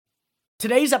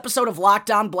Today's episode of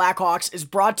Locked On Blackhawks is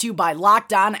brought to you by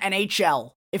Locked On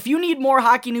NHL. If you need more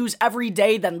hockey news every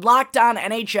day, then Locked On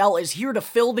NHL is here to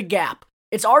fill the gap.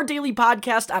 It's our daily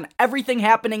podcast on everything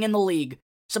happening in the league.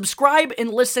 Subscribe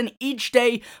and listen each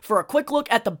day for a quick look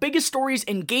at the biggest stories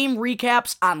and game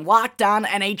recaps on Locked On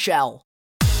NHL.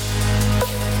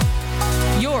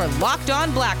 Your Locked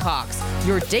On Blackhawks,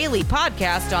 your daily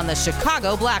podcast on the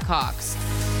Chicago Blackhawks.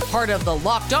 Part of the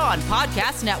Locked On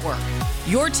Podcast Network.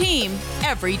 Your team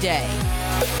every day.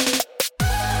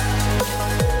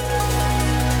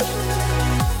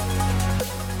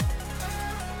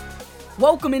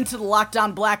 Welcome into the Locked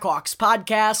On Blackhawks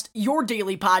podcast, your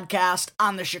daily podcast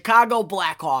on the Chicago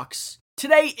Blackhawks.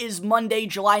 Today is Monday,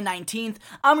 July 19th.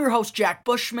 I'm your host, Jack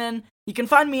Bushman. You can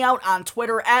find me out on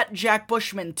Twitter at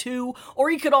JackBushman2, or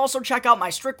you could also check out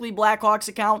my Strictly Blackhawks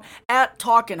account at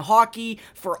Talkin' Hockey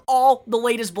for all the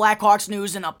latest Blackhawks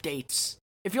news and updates.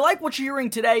 If you like what you're hearing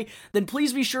today, then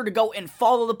please be sure to go and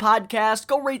follow the podcast.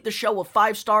 Go rate the show with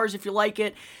 5 stars if you like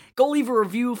it. Go leave a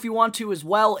review if you want to as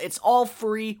well. It's all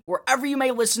free wherever you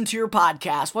may listen to your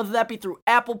podcast, whether that be through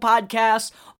Apple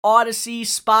Podcasts, Odyssey,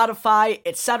 Spotify,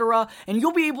 etc. And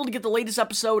you'll be able to get the latest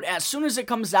episode as soon as it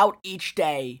comes out each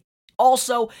day.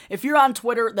 Also, if you're on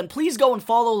Twitter, then please go and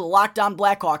follow the Locked On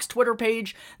Blackhawks Twitter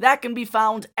page. That can be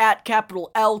found at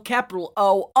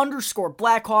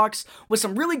 _Blackhawks, with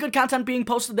some really good content being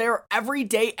posted there every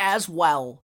day as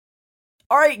well.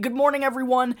 Alright, good morning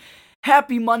everyone.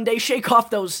 Happy Monday. Shake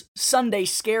off those Sunday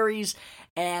scaries.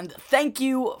 And thank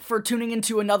you for tuning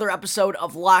into another episode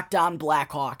of Locked On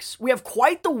Blackhawks. We have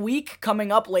quite the week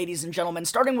coming up, ladies and gentlemen.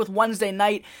 Starting with Wednesday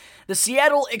night, the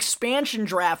Seattle expansion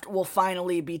draft will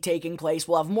finally be taking place.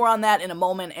 We'll have more on that in a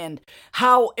moment and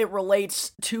how it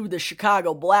relates to the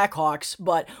Chicago Blackhawks.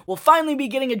 But we'll finally be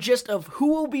getting a gist of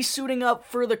who will be suiting up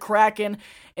for the Kraken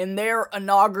in their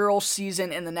inaugural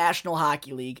season in the National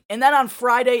Hockey League. And then on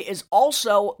Friday is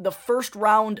also the first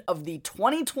round of the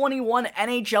 2021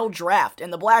 NHL Draft.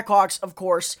 And the Blackhawks, of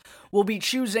course, will be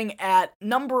choosing at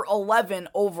number 11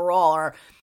 overall, or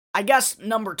I guess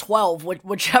number 12,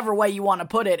 whichever way you want to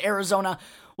put it. Arizona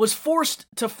was forced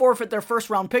to forfeit their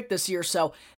first round pick this year,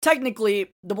 so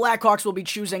technically the Blackhawks will be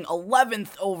choosing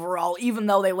 11th overall, even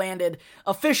though they landed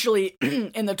officially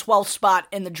in the 12th spot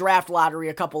in the draft lottery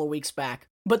a couple of weeks back.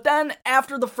 But then,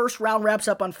 after the first round wraps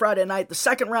up on Friday night, the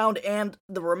second round and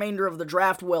the remainder of the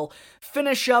draft will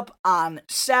finish up on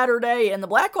Saturday, and the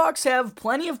Blackhawks have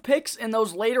plenty of picks in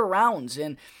those later rounds,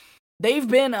 and they've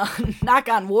been, knock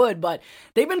on wood, but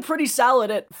they've been pretty solid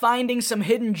at finding some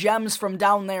hidden gems from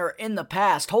down there in the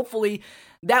past. Hopefully,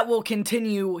 that will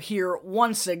continue here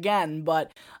once again,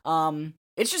 but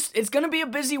it's going to be a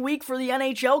busy week for the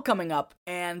NHL coming up,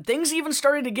 and things even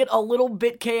started to get a little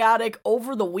bit chaotic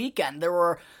over the weekend. There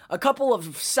were a couple of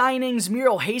signings.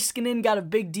 Miro Heiskanen got a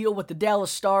big deal with the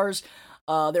Dallas Stars.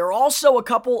 There were also a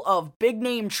couple of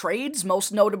big-name trades,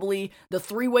 most notably the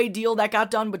 3-way deal that got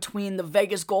done between the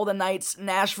Vegas Golden Knights,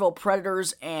 Nashville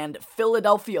Predators, and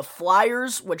Philadelphia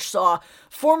Flyers, which saw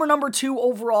former number 2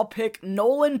 overall pick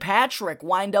Nolan Patrick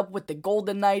wind up with the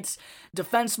Golden Knights.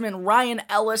 Defenseman Ryan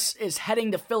Ellis is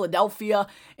heading to Philadelphia,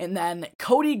 and then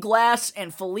Cody Glass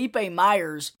and Felipe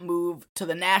Myers move to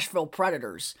the Nashville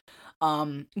Predators.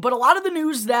 But a lot of the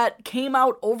news that came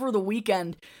out over the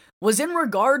weekend was in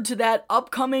regard to that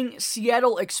upcoming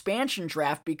Seattle expansion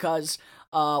draft, because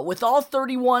with all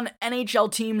 31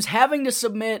 NHL teams having to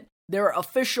submit their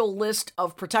official list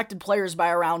of protected players by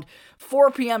around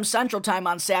 4 p.m. Central Time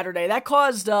on Saturday, that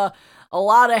caused a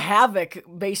lot of havoc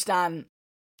based on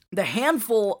the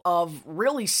handful of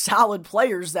really solid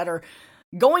players that are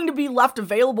going to be left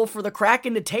available for the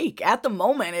Kraken to take. At the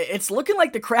moment, it's looking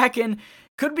like the Kraken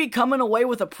could be coming away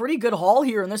with a pretty good haul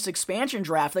here in this expansion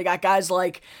draft. They got guys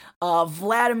like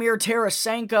Vladimir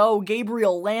Tarasenko,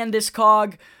 Gabriel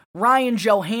Landeskog, Ryan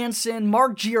Johansson,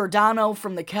 Mark Giordano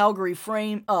from the Calgary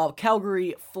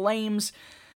Flames,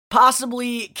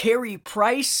 possibly Carey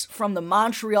Price from the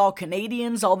Montreal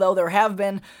Canadiens, although there have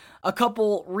been a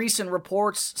couple recent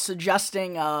reports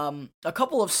suggesting a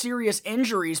couple of serious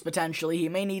injuries potentially. He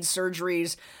may need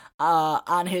surgeries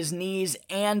on his knees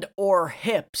and or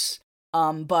hips.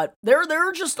 But there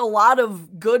are just a lot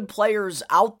of good players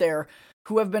out there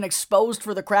who have been exposed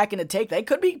for the Kraken to take. They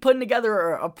could be putting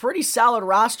together a pretty solid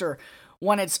roster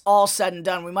when it's all said and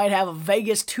done. We might have a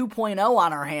Vegas 2.0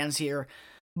 on our hands here.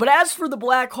 But as for the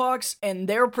Blackhawks and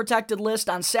their protected list,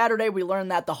 on Saturday we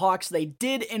learned that the Hawks, they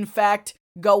did in fact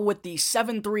go with the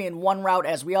 7-3-1 route,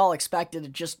 as we all expected.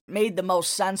 It just made the most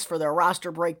sense for their roster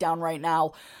breakdown right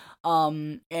now.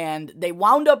 And they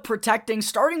wound up protecting,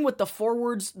 starting with the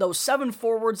forwards. Those 7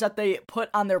 forwards that they put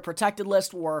on their protected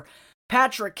list were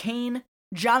Patrick Kane,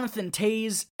 Jonathan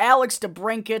Toews, Alex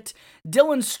DeBrincat,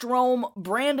 Dylan Strome,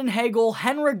 Brandon Hagel,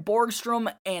 Henrik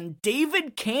Borgstrom, and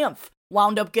David Kampf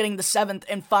wound up getting the 7th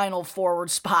and final forward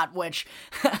spot, which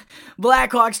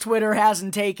Blackhawks Twitter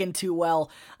hasn't taken too well.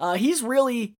 He's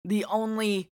really the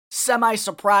only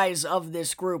semi-surprise of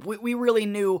this group. We really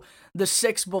knew the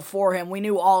 6 before him. We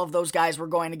knew all of those guys were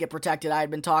going to get protected. I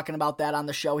had been talking about that on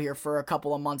the show here for a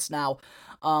couple of months now.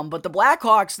 But the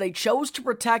Blackhawks, they chose to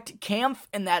protect Kampf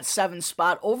in that 7th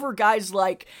spot over guys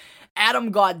like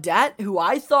Adam Gaudette, who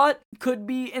I thought could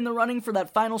be in the running for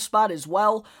that final spot as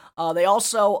well. They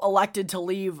also elected to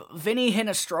leave Vinny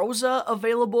Hinostroza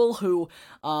available, who,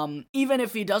 even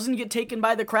if he doesn't get taken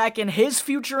by the Kraken, his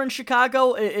future in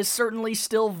Chicago is certainly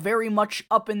still very much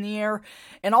up in the air.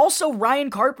 And also Ryan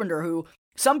Carpenter, who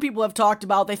some people have talked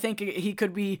about. They think he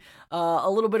could be a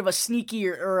little bit of a sneaky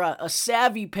or a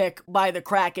savvy pick by the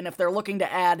Kraken if they're looking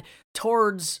to add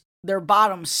towards their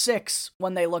bottom 6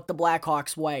 when they look the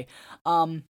Blackhawks' way.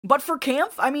 But for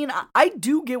Kampf, I mean, I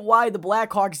do get why the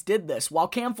Blackhawks did this. While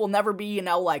Kampf will never be,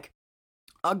 like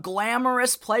a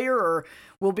glamorous player or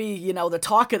will be, the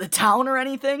talk of the town or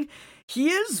anything, he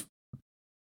is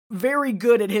very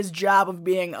good at his job of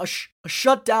being a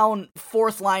shutdown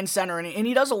 4th-line center, and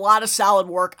he does a lot of solid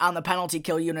work on the penalty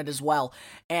kill unit as well.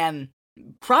 And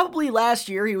probably last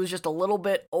year he was just a little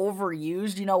bit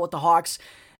overused, with the Hawks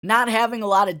not having a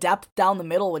lot of depth down the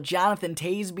middle, with Jonathan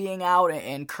Toews being out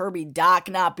and Kirby Dach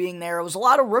not being there. It was a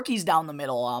lot of rookies down the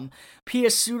middle.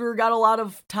 Pius Suter got a lot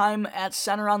of time at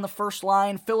center on the first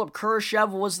line. Philip Kurashev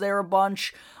was there a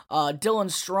bunch. Dylan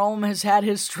Strome has had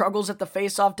his struggles at the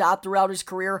faceoff dot throughout his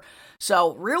career.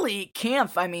 So really,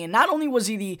 Kampf, I mean, not only was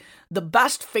he the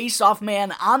best faceoff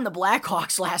man on the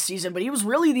Blackhawks last season, but he was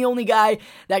really the only guy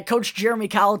that Coach Jeremy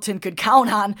Colleton could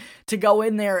count on to go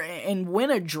in there and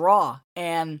win a draw.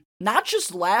 And not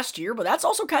just last year, but that's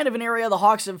also kind of an area the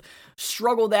Hawks have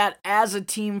struggled at as a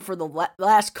team for the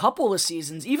last couple of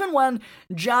seasons. Even when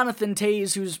Jonathan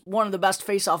Toews, who's one of the best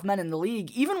faceoff men in the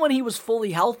league, even when he was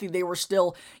fully healthy, they were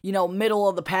still, middle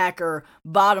of the pack or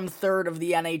bottom third of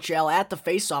the NHL at the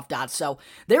faceoff dot. So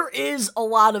there is a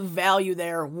lot of value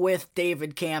there with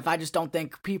David Kampf. I just don't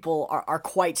think people are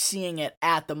quite seeing it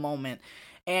at the moment.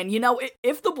 And,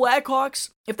 if the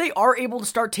Blackhawks, if they are able to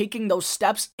start taking those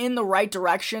steps in the right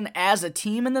direction as a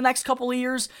team in the next couple of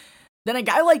years, then a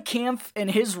guy like Kampf and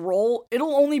his role,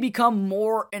 it'll only become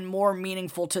more and more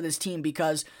meaningful to this team,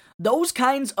 because those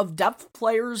kinds of depth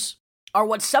players are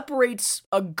what separates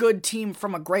a good team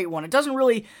from a great one. It doesn't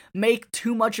really make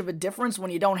too much of a difference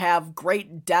when you don't have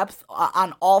great depth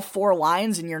on all 4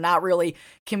 lines and you're not really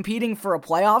competing for a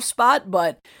playoff spot,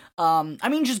 but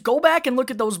just go back and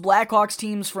look at those Blackhawks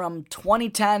teams from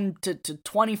 2010 to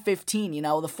 2015. The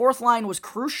 4th line was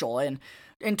crucial, and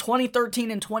in 2013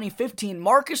 and 2015,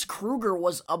 Marcus Kruger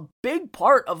was a big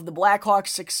part of the Blackhawks'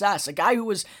 success, a guy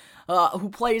who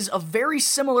plays a very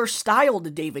similar style to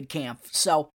David Kampf.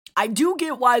 So I do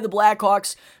get why the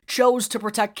Blackhawks chose to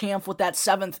protect Kampf with that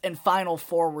 7th and final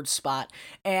forward spot.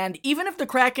 And even if the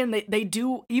Kraken,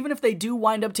 even if they do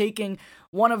wind up taking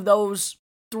one of those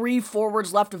 3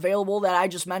 forwards left available that I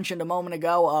just mentioned a moment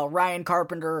ago, Ryan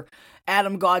Carpenter,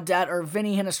 Adam Gaudette, or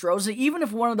Vinny Hinostroza, even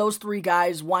if one of those 3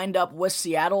 guys wind up with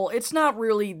Seattle, it's not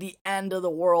really the end of the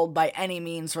world by any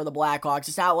means for the Blackhawks.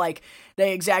 It's not like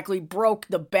they exactly broke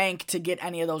the bank to get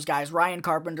any of those guys. Ryan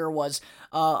Carpenter was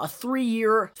a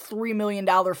 3-year, $3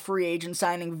 million free agent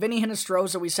signing. Vinny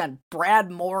Hinostroza, we sent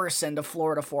Brad Morrison to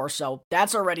Florida for, so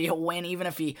that's already a win, even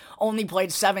if he only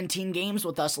played 17 games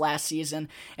with us last season.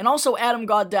 And also Adam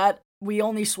Gaudette, we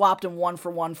only swapped him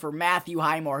 1-for-1 for Matthew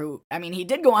Highmore, who, he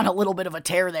did go on a little bit of a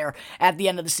tear there at the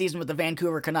end of the season with the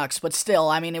Vancouver Canucks, but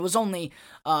still, it was only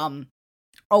a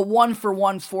 1-for-1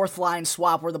 4th-line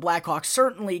swap where the Blackhawks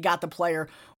certainly got the player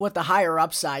with the higher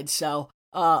upside. So,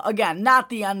 again, not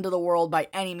the end of the world by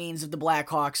any means if the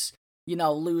Blackhawks,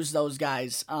 lose those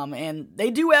guys. And they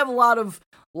do have a lot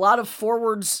of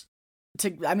forwards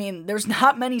there's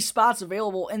not many spots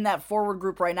available in that forward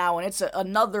group right now, and it's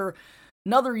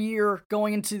another year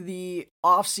going into the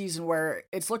offseason where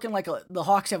it's looking like the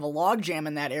Hawks have a logjam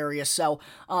in that area. So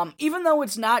even though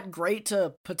it's not great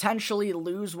to potentially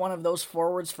lose one of those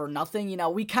forwards for nothing,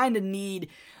 we kind of need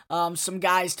some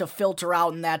guys to filter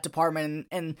out in that department.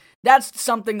 And that's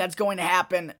something that's going to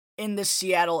happen in this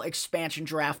Seattle expansion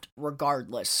draft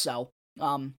regardless. So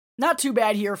not too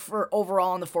bad here for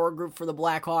overall in the forward group for the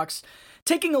Blackhawks.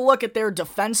 Taking a look at their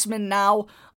defensemen now,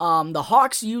 the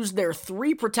Hawks used their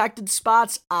 3 protected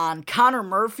spots on Connor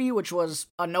Murphy, which was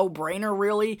a no-brainer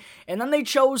really, and then they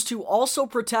chose to also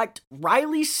protect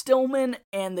Riley Stillman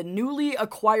and the newly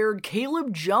acquired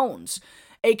Caleb Jones,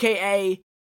 aka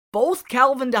both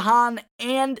Calvin DeHaan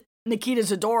and Nikita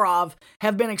Zadorov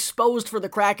have been exposed for the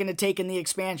Kraken to take in the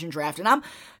expansion draft. And I'm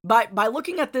by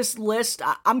looking at this list,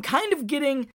 I'm kind of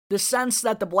getting the sense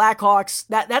that the Blackhawks,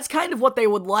 that's kind of what they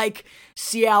would like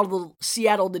Seattle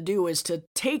to do, is to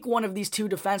take one of these two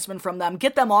defensemen from them,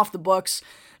 get them off the books.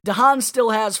 DeHaan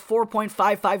still has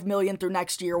 $4.55 million through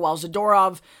next year, while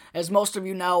Zadorov, as most of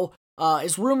you know,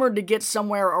 is rumored to get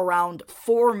somewhere around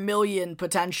 $4 million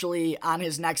potentially on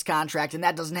his next contract, and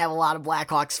that doesn't have a lot of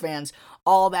Blackhawks fans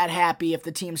all that happy if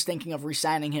the team's thinking of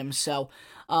re-signing him. So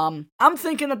I'm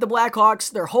thinking that the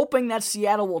Blackhawks, they're hoping that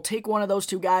Seattle will take one of those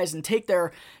two guys and take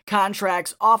their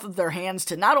contracts off of their hands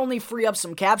to not only free up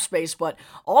some cap space, but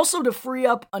also to free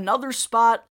up another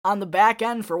spot on the back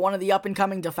end for one of the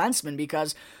up-and-coming defensemen,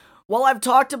 because while I've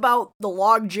talked about the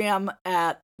logjam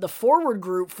at the forward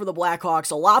group for the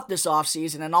Blackhawks a lot this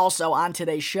offseason and also on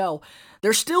today's show,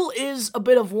 there still is a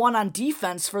bit of one on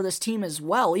defense for this team as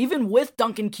well, even with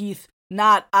Duncan Keith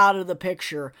not out of the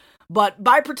picture. But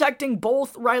by protecting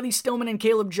both Riley Stillman and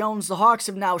Caleb Jones, the Hawks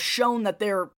have now shown that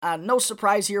they're, no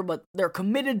surprise here, but they're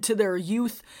committed to their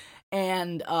youth.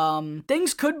 And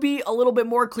things could be a little bit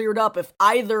more cleared up if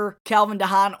either Calvin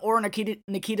DeHaan or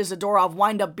Nikita Zadorov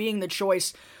wind up being the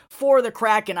choice for the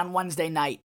Kraken on Wednesday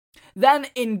night. Then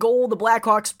in goal, the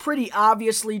Blackhawks pretty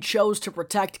obviously chose to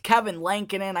protect Kevin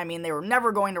Lankinen. I mean, they were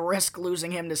never going to risk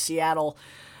losing him to Seattle.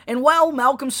 And while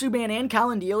Malcolm Subban and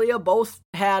Colin Delia both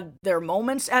had their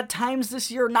moments at times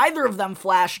this year, neither of them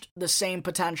flashed the same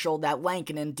potential that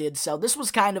Lankinen did. So this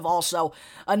was kind of also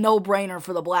a no-brainer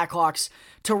for the Blackhawks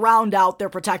to round out their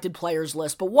protected players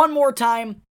list. But one more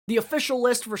time, the official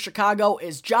list for Chicago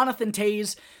is Jonathan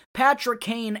Toews, Patrick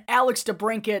Kane, Alex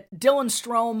DeBrincat, Dylan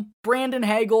Strome, Brandon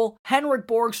Hagel, Henrik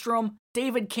Borgstrom,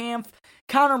 David Kampf,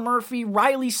 Connor Murphy,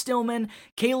 Riley Stillman,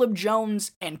 Caleb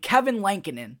Jones, and Kevin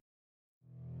Lankinen.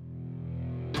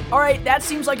 Alright, that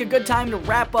seems like a good time to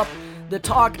wrap up the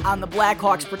talk on the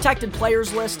Blackhawks protected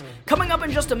players list. Coming up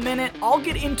in just a minute, I'll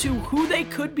get into who they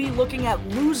could be looking at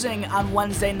losing on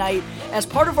Wednesday night as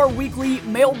part of our weekly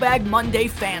Mailbag Monday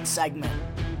fan segment.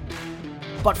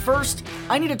 But first,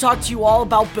 I need to talk to you all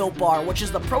about Built Bar, which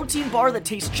is the protein bar that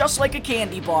tastes just like a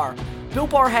candy bar.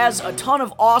 Built Bar has a ton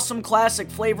of awesome classic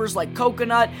flavors like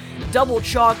coconut, double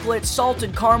chocolate,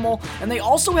 salted caramel, and they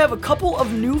also have a couple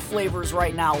of new flavors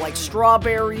right now like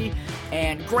strawberry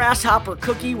and grasshopper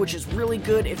cookie, which is really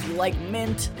good if you like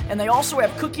mint. And they also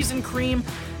have cookies and cream,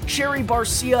 cherry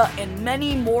barcia, and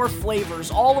many more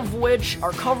flavors, all of which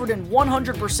are covered in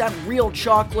 100% real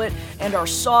chocolate and are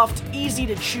soft, easy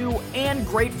to chew, and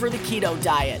great for the keto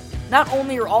diet. Not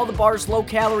only are all the bars low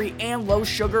calorie and low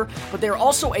sugar, but they're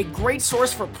also a great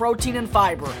source for protein and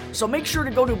fiber. So make sure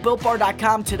to go to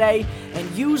BuiltBar.com today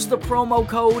and use the promo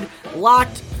code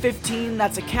LOCKED15,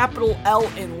 that's a capital L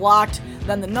in LOCKED,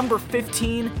 then the number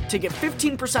 15 to get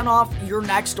 15% off your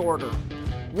next order.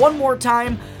 One more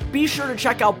time, be sure to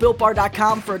check out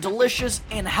BuiltBar.com for a delicious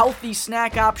and healthy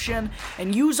snack option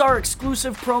and use our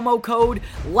exclusive promo code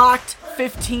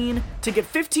LOCKED15 to get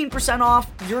 15%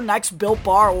 off your next Built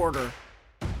Bar order.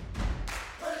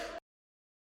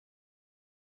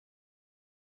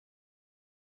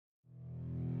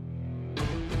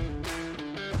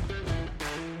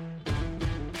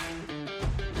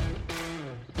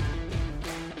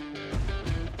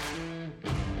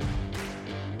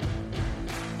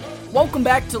 Welcome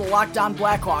back to the Locked On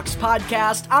Blackhawks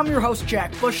podcast. I'm your host,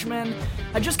 Jack Bushman.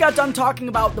 I just got done talking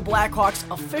about the Blackhawks'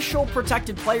 official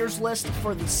protected players list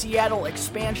for the Seattle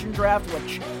expansion draft,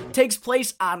 which takes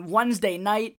place on Wednesday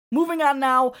night. Moving on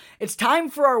now, it's time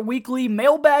for our weekly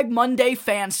Mailbag Monday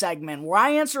fan segment, where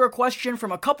I answer a question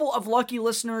from a couple of lucky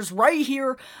listeners right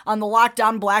here on the Locked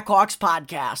On Blackhawks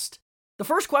podcast. The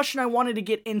first question I wanted to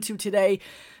get into today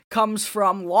comes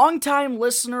from longtime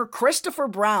listener Christopher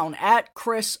Brown at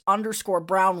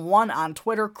Chris_Brown1 on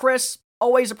Twitter. Chris,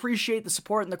 always appreciate the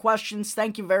support and the questions.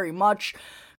 Thank you very much.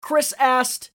 Chris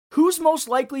asked, who's most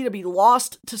likely to be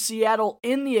lost to Seattle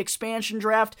in the expansion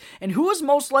draft, and who is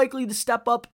most likely to step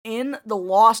up in the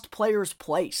lost player's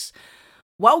place?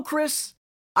 Well, Chris,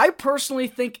 I personally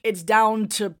think it's down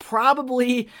to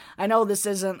probably, I know this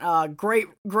isn't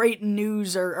great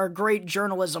news or great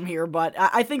journalism here, but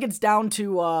I think it's down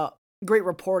to great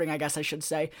reporting, I guess I should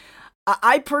say.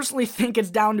 I personally think it's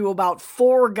down to about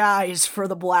 4 guys for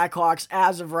the Blackhawks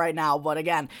as of right now, but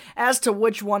again, as to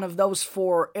which one of those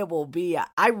 4 it will be,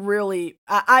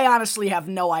 I honestly have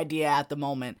no idea at the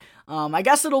moment. I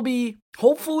guess it'll be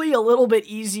hopefully a little bit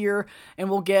easier, and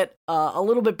we'll get a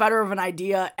little bit better of an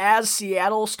idea as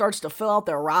Seattle starts to fill out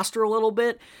their roster a little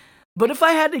bit. But if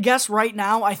I had to guess right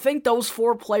now, I think those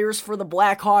 4 players for the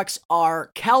Blackhawks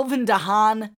are Calvin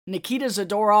DeHaan, Nikita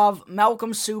Zadorov,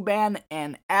 Malcolm Subban,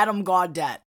 and Adam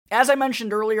Gaudette. As I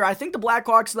mentioned earlier, I think the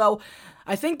Blackhawks, though,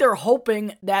 I think they're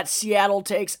hoping that Seattle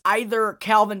takes either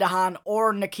Calvin DeHaan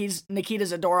or Nikita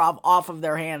Zadorov off of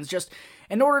their hands, just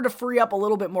in order to free up a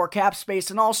little bit more cap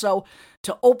space and also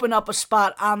to open up a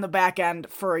spot on the back end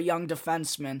for a young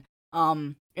defenseman.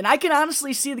 And I can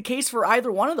honestly see the case for either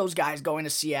one of those guys going to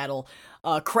Seattle.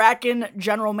 Kraken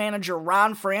general manager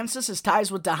Ron Francis has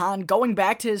ties with DeHaan going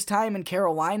back to his time in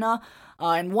Carolina.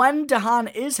 And when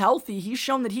DeHaan is healthy, he's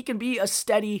shown that he can be a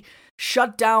steady,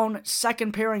 shutdown,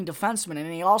 second-pairing defenseman.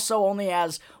 And he also only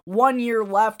has 1 year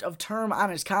left of term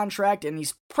on his contract, and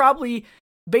he's probably,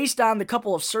 based on the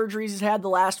couple of surgeries he's had the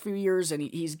last few years, and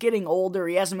he's getting older,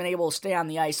 he hasn't been able to stay on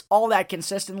the ice all that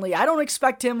consistently. I don't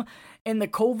expect him in the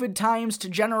COVID times to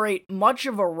generate much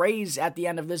of a raise at the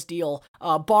end of this deal,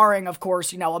 barring, of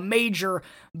course, a major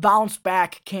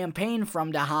bounce-back campaign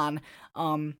from DeHaan.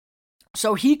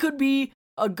 So he could be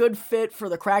a good fit for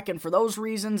the Kraken for those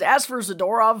reasons. As for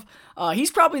Zadorov,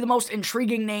 he's probably the most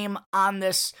intriguing name on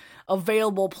this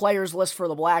available players list for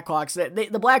the Blackhawks.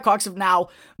 The Blackhawks have now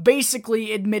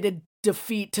basically admitted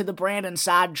defeat to the Brandon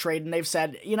Saad trade, and they've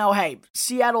said, hey,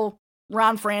 Seattle,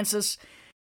 Ron Francis,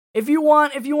 if you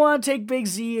want to take Big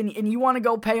Z and you want to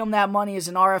go pay him that money as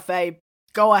an RFA,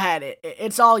 go ahead.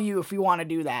 It's all you if you want to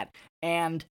do that.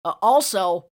 And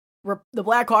also, the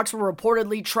Blackhawks were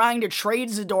reportedly trying to trade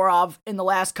Zadorov in the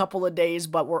last couple of days,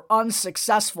 but were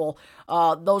unsuccessful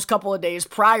those couple of days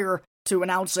prior to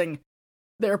announcing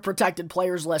their protected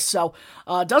players list. So,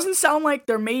 doesn't sound like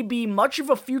there may be much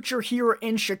of a future here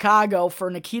in Chicago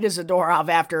for Nikita Zadorov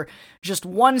after just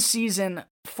 1 season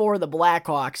for the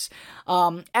Blackhawks.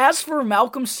 As for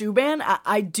Malcolm Subban,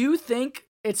 I do think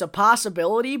it's a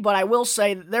possibility, but I will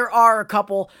say there are a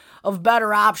couple of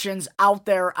better options out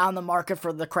there on the market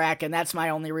for the Kraken. That's my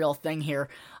only real thing here.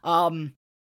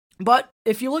 But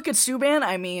if you look at Subban,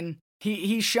 I mean,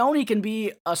 he's shown he can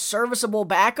be a serviceable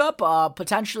backup,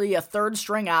 potentially a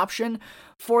third-string option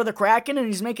for the Kraken, and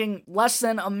he's making less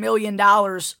than $1 million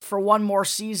for 1 more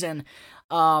season.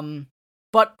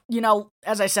 But,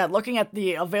 as I said, looking at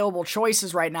the available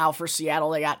choices right now for Seattle,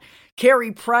 they got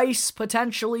Carey Price,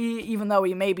 potentially, even though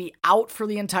he may be out for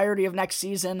the entirety of next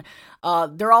season.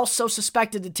 They're also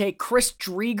suspected to take Chris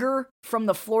Driedger from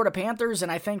the Florida Panthers,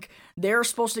 and I think they're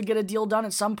supposed to get a deal done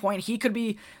at some point. He could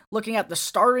be looking at the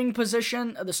starting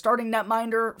position, the starting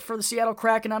netminder for the Seattle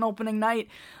Kraken on opening night.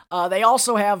 They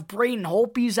also have Braden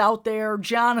Holtby's out there,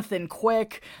 Jonathan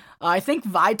Quick. I think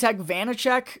Vitek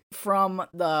Vanacek from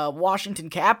the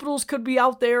Washington Capitals could be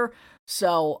out there.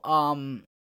 So,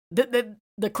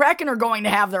 the Kraken are going to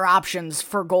have their options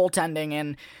for goaltending,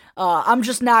 and I'm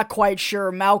just not quite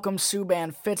sure Malcolm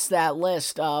Subban fits that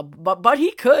list. But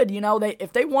he could,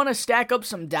 if they want to stack up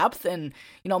some depth and,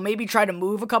 maybe try to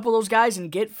move a couple of those guys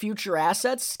and get future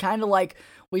assets, kind of like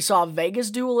we saw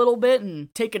Vegas do a little bit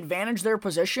and take advantage of their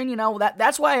position.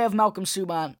 That's why I have Malcolm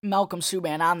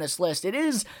Subban on this list. It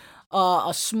is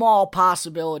a small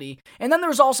possibility. And then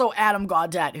there's also Adam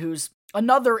Gaudette, who's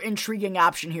another intriguing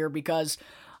option here because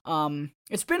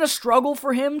it's been a struggle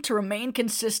for him to remain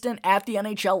consistent at the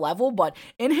NHL level, but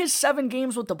in his 7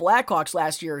 games with the Blackhawks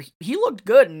last year, he looked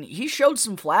good and he showed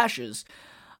some flashes.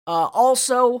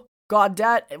 Also,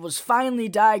 Gaudette was finally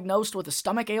diagnosed with a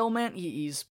stomach ailment.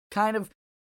 He's kind of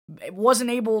wasn't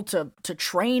able to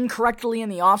train correctly in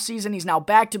the offseason. He's now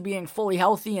back to being fully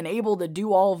healthy and able to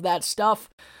do all of that stuff.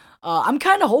 I'm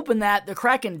kind of hoping that the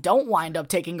Kraken don't wind up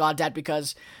taking Gaudette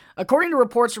because, according to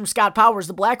reports from Scott Powers,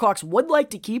 the Blackhawks would like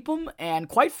to keep him, and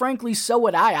quite frankly, so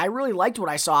would I. I really liked what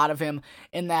I saw out of him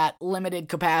in that limited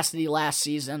capacity last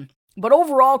season. But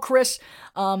overall, Chris,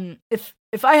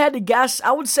 if I had to guess,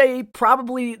 I would say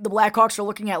probably the Blackhawks are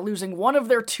looking at losing one of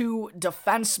their 2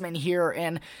 defensemen here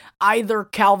in either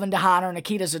Calvin DeHaan or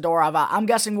Nikita Zadorov. I'm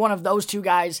guessing one of those 2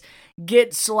 guys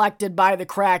get selected by the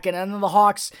Kraken, and then the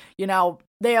Hawks,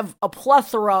 they have a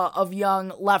plethora of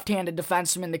young left-handed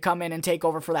defensemen to come in and take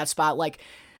over for that spot, like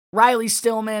Riley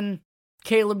Stillman,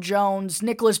 Caleb Jones,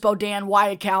 Nicholas Beaudin,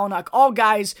 Wyatt Kalynuk, all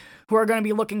guys who are going to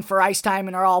be looking for ice time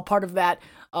and are all part of that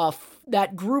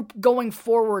that group going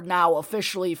forward now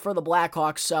officially for the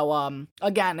Blackhawks. So,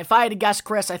 again, if I had to guess,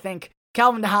 Chris, I think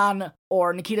Calvin DeHaan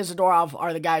or Nikita Zadorov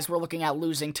are the guys we're looking at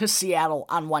losing to Seattle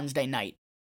on Wednesday night.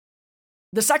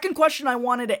 The second question I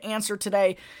wanted to answer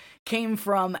today came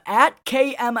from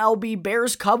 @KMLB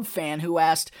Bears Cub fan, who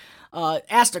asked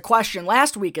a question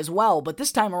last week as well, but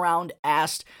this time around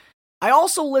asked, I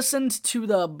also listened to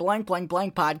the blank blank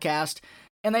blank podcast,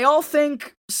 and they all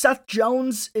think Seth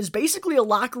Jones is basically a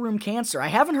locker room cancer. I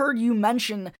haven't heard you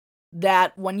mention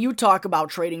that when you talk about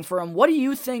trading for him. What do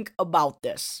you think about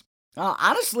this?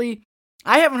 Honestly,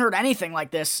 I haven't heard anything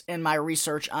like this in my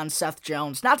research on Seth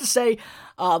Jones. Not to say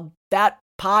that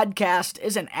podcast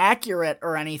isn't accurate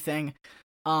or anything.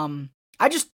 I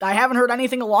haven't heard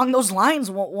anything along those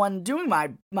lines when doing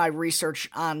my research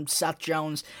on Seth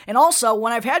Jones. And also,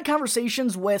 when I've had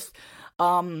conversations with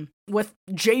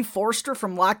Jay Forster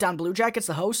from Locked On Blue Jackets,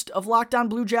 the host of Locked On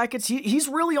Blue Jackets, he's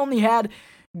really only had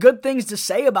good things to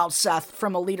say about Seth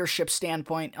from a leadership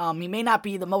standpoint. He may not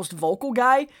be the most vocal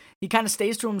guy. He kind of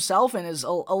stays to himself and is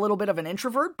a little bit of an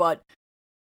introvert, but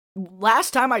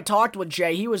last time I talked with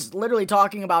Jay, he was literally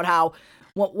talking about how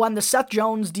when the Seth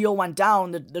Jones deal went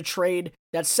down, the trade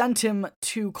that sent him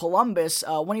to Columbus,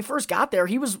 when he first got there,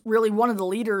 he was really one of the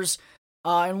leaders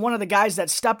and one of the guys that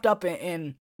stepped up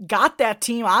and got that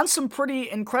team on some pretty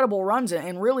incredible runs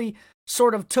and really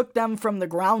sort of took them from the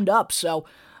ground up. So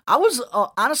I was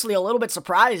honestly a little bit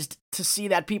surprised to see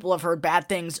that people have heard bad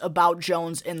things about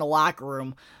Jones in the locker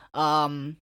room.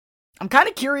 I'm kind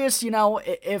of curious,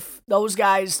 if those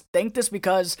guys think this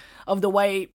because of the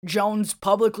way Jones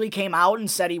publicly came out and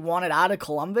said he wanted out of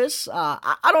Columbus.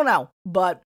 I don't know.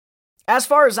 But as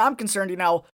far as I'm concerned,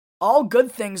 all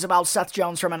good things about Seth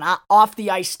Jones from an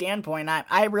off-the-ice standpoint.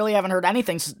 I really haven't heard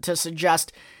anything to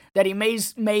suggest that he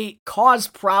may cause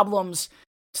problems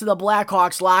to the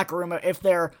Blackhawks locker room if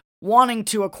they're wanting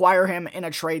to acquire him in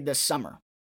a trade this summer.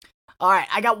 All right,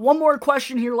 I got one more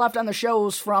question here left on the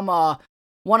shows from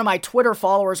one of my Twitter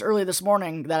followers early this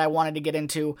morning that I wanted to get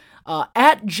into.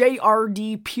 At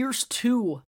JRD Pierce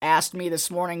 2 asked me this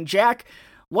morning, Jack,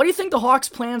 what do you think the Hawks'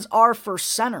 plans are for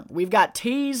center? We've got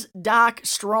Taves, Doc,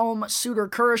 Strome, Suter,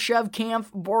 Kurashev, Kampf,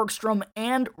 Borgstrom,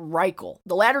 and Reichel.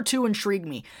 The latter two intrigue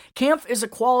me. Kampf is a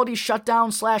quality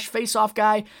shutdown/faceoff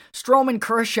guy. Strome and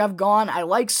Kurashev gone. I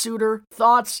like Suter.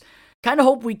 Thoughts? Kind of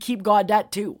hope we keep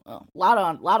Gaudette too. A lot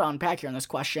to unpack here in this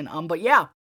question. But yeah,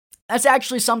 that's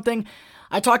actually something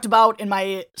I talked about in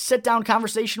my sit-down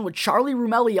conversation with Charlie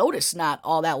Roumeliotis not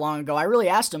all that long ago. I really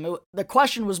asked him. The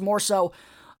question was more so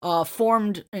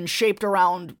formed and shaped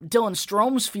around Dylan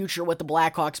Strome's future with the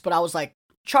Blackhawks, but I was like,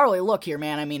 Charlie, look here,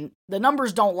 man. I mean, the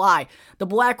numbers don't lie. The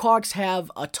Blackhawks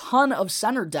have a ton of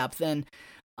center depth, and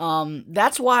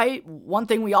that's why one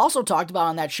thing we also talked about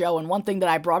on that show, and one thing that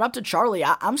I brought up to Charlie,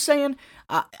 I'm saying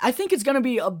I think it's going to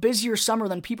be a busier summer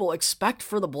than people expect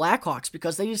for the Blackhawks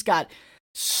because they just got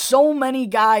so many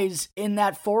guys in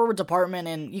that forward department,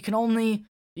 and you can only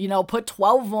put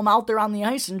 12 of them out there on the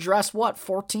ice and dress,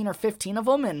 14 or 15 of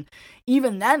them, and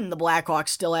even then, the Blackhawks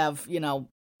still have,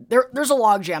 there's a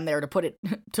logjam there to put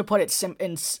it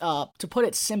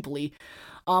simply.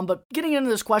 But getting into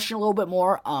this question a little bit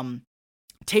more,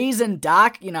 Taves and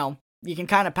Doc, you can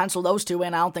kind of pencil those two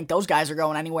in. I don't think those guys are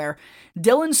going anywhere.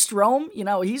 Dylan Strome,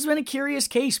 he's been a curious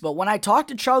case, but when I talked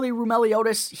to Charlie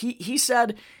Roumeliotis, he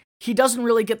said he doesn't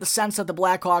really get the sense that the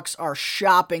Blackhawks are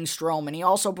shopping Strome, and he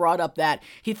also brought up that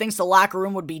he thinks the locker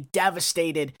room would be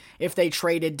devastated if they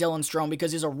traded Dylan Strome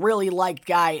because he's a really liked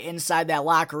guy inside that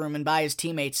locker room and by his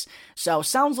teammates. So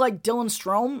sounds like Dylan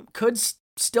Strome could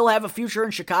still have a future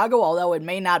in Chicago, although it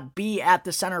may not be at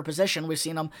the center position. We've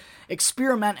seen him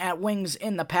experiment at wings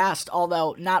in the past,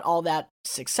 although not all that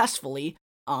successfully.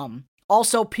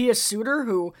 Also, Pius Suter,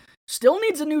 who still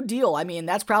needs a new deal. I mean,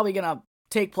 that's probably going to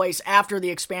take place after the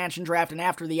expansion draft and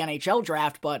after the NHL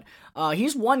draft, but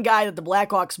he's one guy that the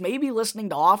Blackhawks may be listening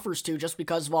to offers to just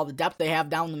because of all the depth they have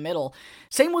down the middle.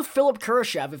 Same with Philip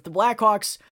Kurashev. If the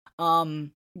Blackhawks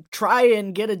try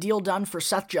and get a deal done for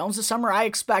Seth Jones this summer, I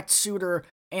expect Suter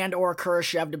and or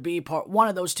Kurashev to be one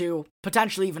of those two,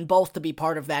 potentially even both, to be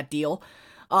part of that deal.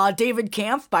 David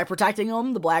Kampf, by protecting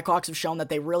him, the Blackhawks have shown that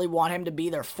they really want him to be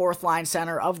their fourth-line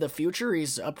center of the future.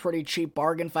 He's a pretty cheap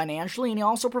bargain financially, and he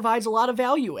also provides a lot of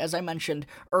value, as I mentioned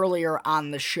earlier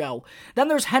on the show. Then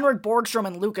there's Henrik Borgstrom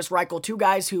and Lukas Reichel, two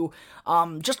guys who,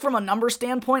 just from a number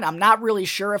standpoint, I'm not really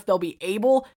sure if they'll be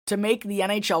able to make the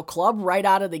NHL club right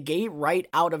out of the gate, right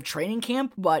out of training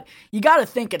camp, but you gotta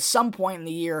think at some point in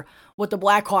the year, with the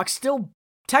Blackhawks still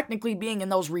technically being in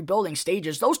those rebuilding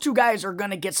stages, those two guys are going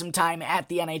to get some time at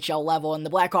the NHL level, and the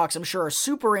Blackhawks, I'm sure, are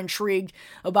super intrigued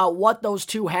about what those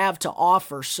two have to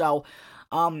offer. So,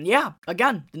 yeah,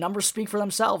 again, the numbers speak for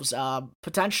themselves.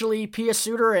 Potentially Pius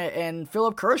Suter and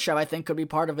Philip Kurashev, I think, could be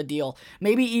part of a deal.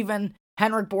 Maybe even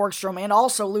Henrik Borgstrom and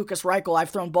also Lukas Reichel.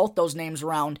 I've thrown both those names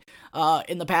around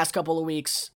in the past couple of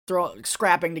weeks,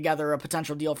 scrapping together a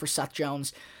potential deal for Seth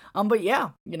Jones. But yeah,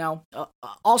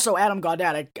 also Adam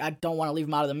Gaudette, I don't want to leave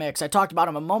him out of the mix. I talked about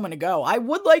him a moment ago. I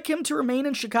would like him to remain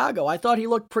in Chicago. I thought he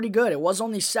looked pretty good. It was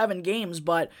only 7 games,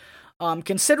 but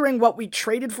considering what we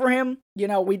traded for him,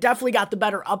 we definitely got the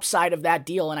better upside of that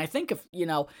deal. And I think if,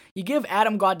 you give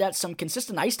Adam Gaudette some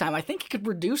consistent ice time, I think he could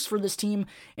produce for this team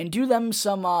and do them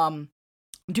some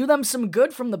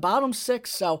good from the bottom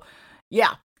 6. So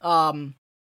yeah,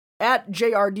 at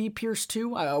JRD Pierce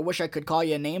 2, I wish I could call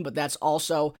you a name, but that's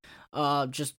also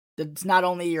it's not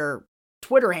only your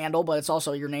Twitter handle, but it's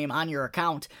also your name on your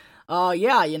account.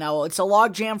 It's a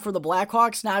logjam for the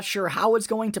Blackhawks. Not sure how it's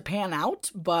going to pan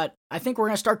out, but I think we're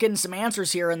going to start getting some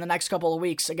answers here in the next couple of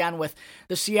weeks. Again, with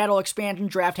the Seattle expansion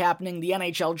draft happening, the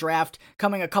NHL draft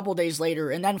coming a couple days later,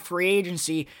 and then free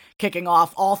agency kicking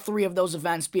off, all 3 of those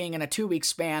events being in a 2-week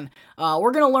span.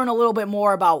 We're going to learn a little bit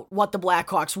more about what the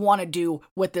Blackhawks want to do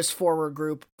with this forward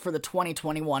group for the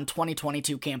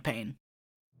 2021-2022 campaign.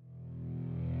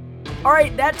 All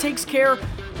right, that takes care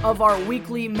of our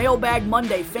weekly Mailbag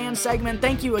Monday fan segment.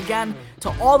 Thank you again to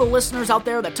all the listeners out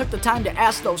there that took the time to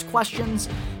ask those questions.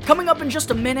 Coming up in just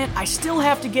a minute, I still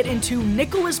have to get into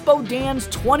Nicolas Beaudin's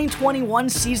 2021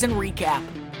 season recap.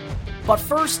 But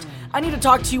first, I need to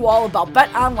talk to you all about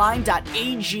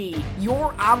betonline.ag,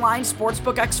 your online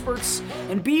sportsbook experts,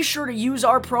 and be sure to use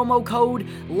our promo code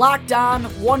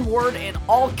LOCKEDON, one word in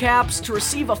all caps, to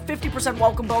receive a 50%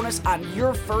 welcome bonus on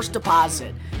your first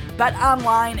deposit.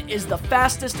 BetOnline is the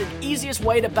fastest and easiest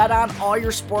way to bet on all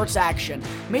your sports action.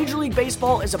 Major League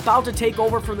Baseball is about to take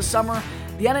over for the summer.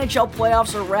 The NHL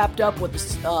playoffs are wrapped up with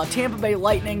the Tampa Bay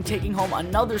Lightning taking home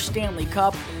another Stanley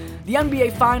Cup. The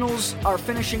NBA Finals are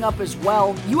finishing up as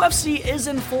well. UFC is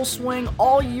in full swing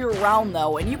all year round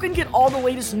though, and you can get all the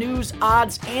latest news,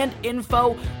 odds, and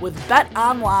info with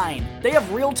BetOnline. They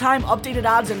have real-time updated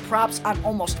odds and props on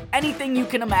almost anything you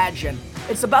can imagine.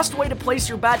 It's the best way to place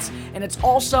your bets, and it's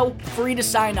also free to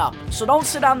sign up. So don't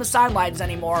sit on the sidelines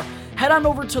anymore. Head on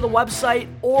over to the website,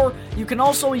 or you can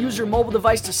also use your mobile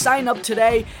device to sign up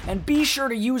today, and be sure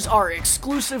to use our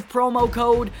exclusive promo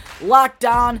code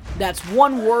LOCKEDON, that's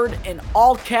one word in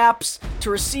all caps, to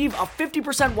receive a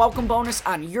 50% welcome bonus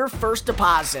on your first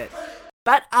deposit.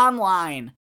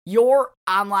 BetOnline, your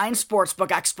online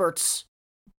sportsbook experts.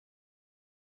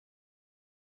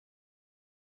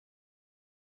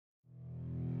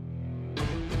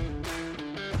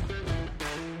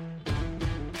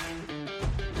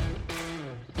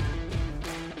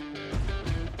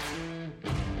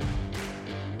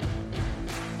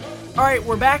 Alright,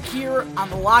 we're back here on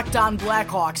the Locked On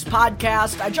Blackhawks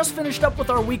podcast. I just finished up with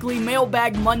our weekly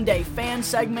Mailbag Monday fan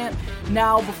segment.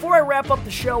 Now, before I wrap up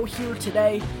the show here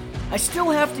today, I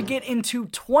still have to get into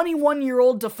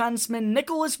 21-year-old defenseman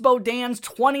Nicolas Beaudin's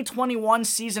 2021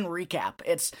 season recap.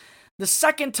 It's the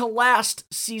second to last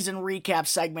season recap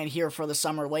segment here for the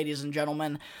summer, ladies and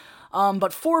gentlemen.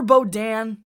 But for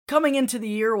Beaudin, coming into the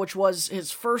year, which was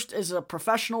his first as a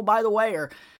professional, by the way, or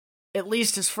at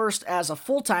least his first as a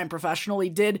full-time professional, he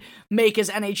did make his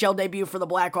NHL debut for the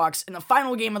Blackhawks in the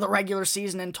final game of the regular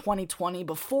season in 2020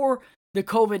 before the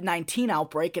COVID-19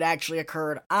 outbreak. It actually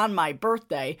occurred on my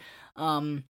birthday.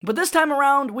 But this time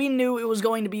around, we knew it was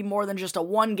going to be more than just a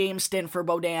one-game stint for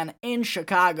Beaudin in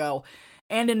Chicago.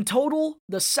 And in total,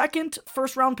 the second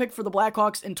first-round pick for the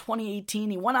Blackhawks in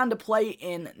 2018, he went on to play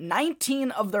in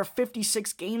 19 of their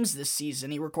 56 games this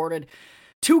season. He recorded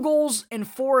 2 goals and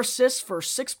 4 assists for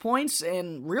 6 points,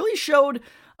 and really showed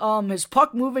his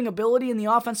puck-moving ability in the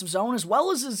offensive zone, as well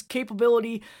as his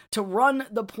capability to run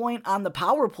the point on the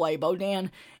power play. Beaudin,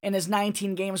 in his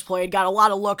 19 games played, got a lot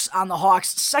of looks on the Hawks'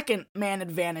 second man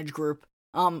advantage group.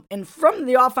 And from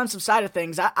the offensive side of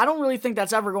things, I don't really think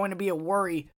that's ever going to be a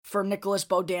worry for Nicolas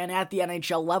Beaudin at the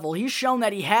NHL level. He's shown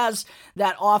that he has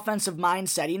that offensive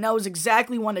mindset. He knows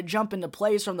exactly when to jump into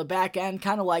plays from the back end,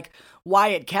 kind of like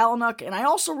Wyatt Kalynuk. And I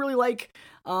also really like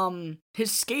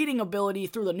his skating ability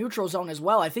through the neutral zone as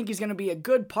well. I think he's going to be a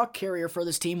good puck carrier for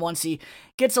this team once he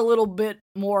gets a little bit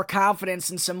more confidence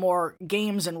and some more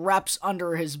games and reps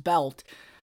under his belt.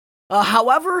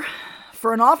 However,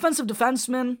 for an offensive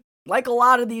defenseman, like a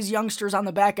lot of these youngsters on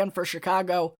the back end for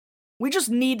Chicago, we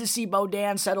just need to see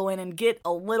Beaudin settle in and get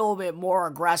a little bit more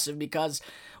aggressive, because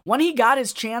when he got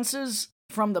his chances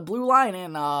from the blue line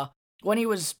and when he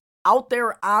was out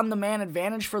there on the man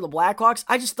advantage for the Blackhawks,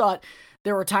 I just thought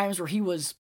there were times where he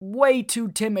was way too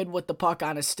timid with the puck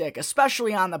on his stick,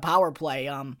 especially on the power play.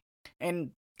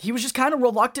 And he was just kind of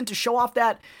reluctant to show off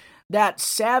that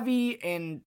savvy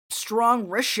and strong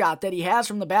wrist shot that he has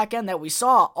from the back end that we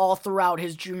saw all throughout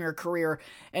his junior career,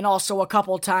 and also a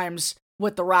couple times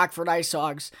with the Rockford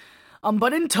IceHogs.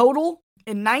 But in total,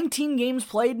 in 19 games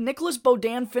played, Nicolas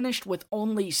Beaudin finished with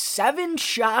only 7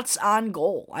 shots on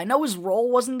goal. I know his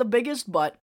role wasn't the biggest,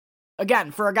 but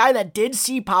again, for a guy that did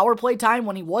see power play time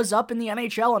when he was up in the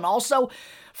NHL, and also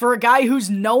for a guy who's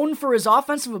known for his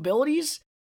offensive abilities,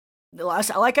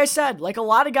 like I said, like a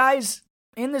lot of guys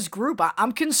in this group,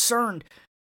 I'm concerned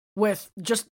with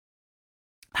just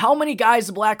how many guys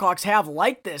the Blackhawks have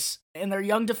like this in their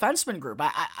young defenseman group.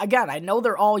 I know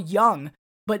they're all young,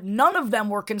 but none of them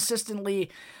were consistently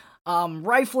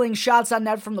rifling shots on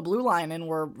net from the blue line and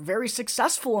were very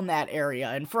successful in that area.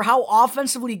 And for how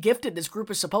offensively gifted this group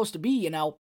is supposed to be,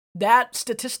 that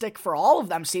statistic for all of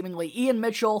them, seemingly, Ian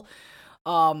Mitchell,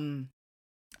 Adam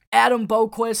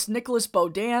Boqvist, Nicolas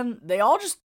Beaudin, they all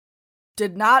just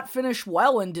did not finish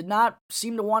well and did not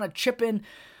seem to want to chip in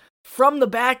from the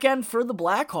back end for the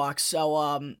Blackhawks.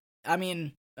 So,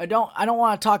 I don't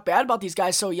want to talk bad about these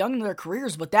guys so young in their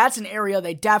careers, but that's an area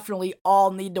they definitely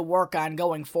all need to work on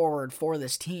going forward for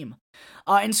this team.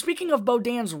 And speaking of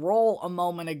Beaudin's role a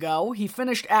moment ago, he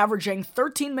finished averaging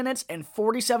 13 minutes and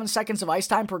 47 seconds of ice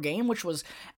time per game, which was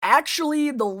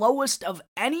actually the lowest of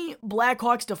any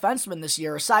Blackhawks defenseman this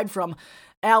year, aside from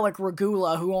Alec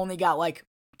Regula, who only got like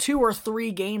 2 or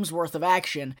 3 games worth of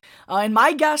action. And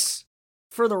my guess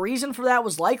for the reason for that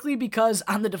was likely because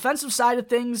on the defensive side of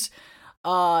things,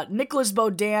 Nicolas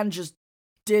Beaudin just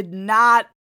did not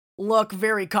look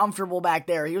very comfortable back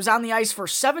there. He was on the ice for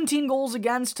 17 goals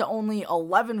against to only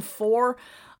 11 for,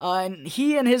 and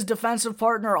he and his defensive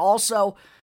partner also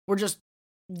were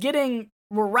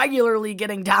regularly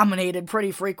getting dominated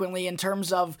pretty frequently in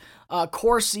terms of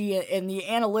Corsi and the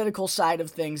analytical side of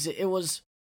things. It was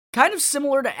kind of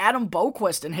similar to Adam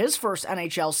Boqvist in his first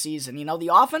NHL season.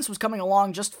 The offense was coming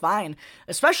along just fine,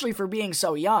 especially for being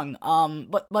so young.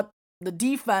 But the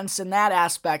defense in that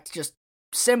aspect just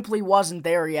simply wasn't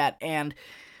there yet. And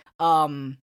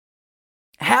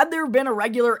had there been a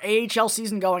regular AHL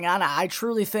season going on, I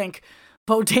truly think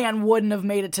Beaudin wouldn't have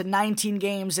made it to 19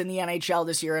 games in the NHL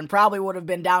this year and probably would have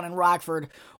been down in Rockford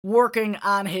working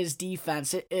on his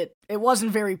defense. It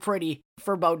wasn't very pretty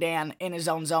for Beaudin in his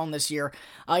own zone this year.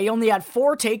 He only had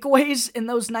 4 takeaways in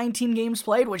those 19 games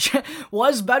played, which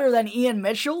was better than Ian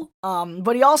Mitchell.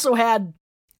 But he also had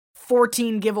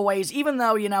 14 giveaways, even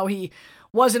though, he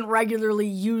wasn't regularly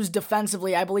used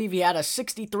defensively. I believe he had a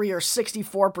 63 or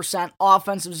 64%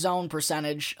 offensive zone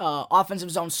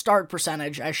start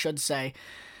percentage, I should say.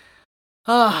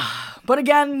 But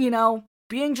again,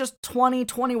 being just 20,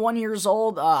 21 years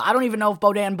old, I don't even know if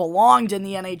Beaudin belonged in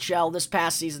the NHL this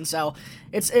past season, so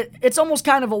it's almost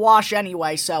kind of a wash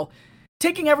anyway. So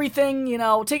taking everything,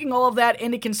 taking all of that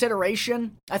into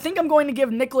consideration, I think I'm going to give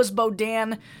Nicolas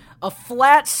Beaudin a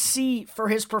flat C for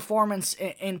his performance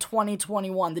in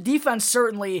 2021. The defense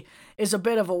certainly is a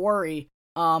bit of a worry.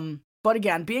 But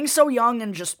again, being so young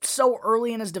and just so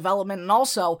early in his development, and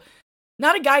also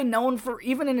not a guy known for,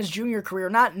 even in his junior career,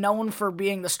 not known for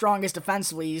being the strongest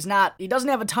defensively. He doesn't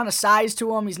have a ton of size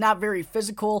to him. He's not very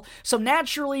physical. So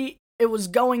naturally, it was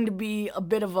going to be a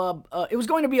big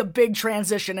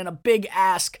transition and a big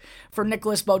ask for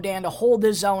Nicolas Beaudin to hold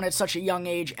his own at such a young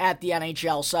age at the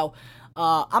NHL. So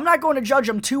I'm not going to judge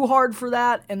him too hard for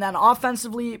that. And then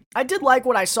offensively, I did like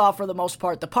what I saw for the most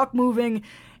part. The puck moving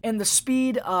and the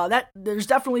speed, that there's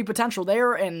definitely potential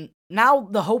there. And now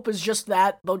the hope is just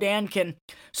that Beaudin can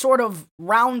sort of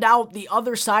round out the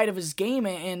other side of his game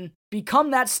and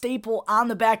become that staple on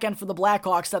the back end for the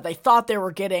Blackhawks that they thought they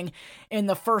were getting in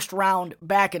the first round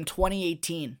back in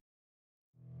 2018.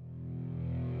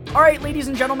 All right, ladies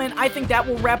and gentlemen, I think that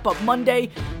will wrap up Monday,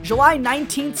 July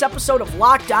 19th's episode of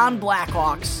Locked On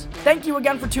Blackhawks. Thank you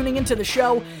again for tuning into the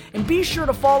show, and be sure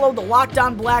to follow the Locked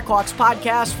On Blackhawks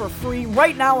podcast for free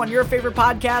right now on your favorite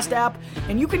podcast app,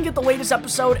 and you can get the latest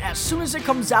episode as soon as it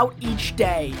comes out each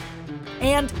day.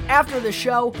 And after the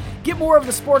show, get more of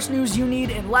the sports news you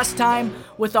need in less time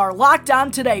with our Locked On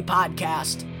Today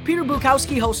podcast. Peter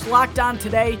Bukowski hosts Locked On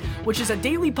Today, which is a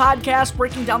daily podcast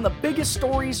breaking down the biggest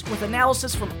stories with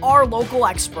analysis from our local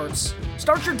experts.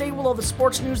 Start your day with all the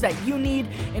sports news that you need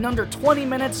in under 20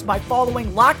 minutes by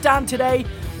following Locked On Today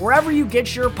wherever you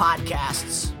get your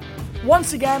podcasts.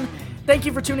 Once again, thank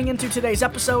you for tuning into today's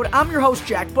episode. I'm your host,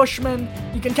 Jack Bushman.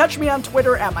 You can catch me on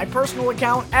Twitter at my personal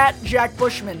account at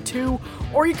JackBushman2,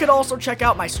 or you could also check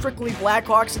out my Strictly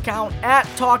Blackhawks account at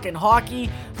Talkin' Hockey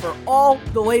for all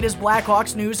the latest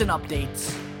Blackhawks news and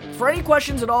updates. For any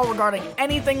questions at all regarding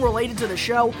anything related to the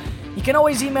show, you can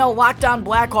always email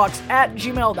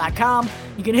LockedOnBlackhawks@gmail.com.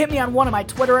 You can hit me on one of my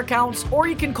Twitter accounts, or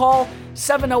you can call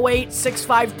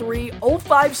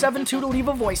 708-653-0572 to leave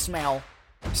a voicemail.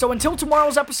 So until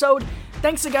tomorrow's episode,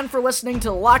 Thanks again for listening to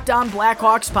the Locked On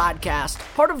Blackhawks podcast,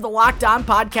 part of the Locked On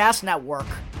Podcast Network.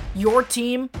 Your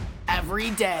team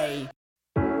every day.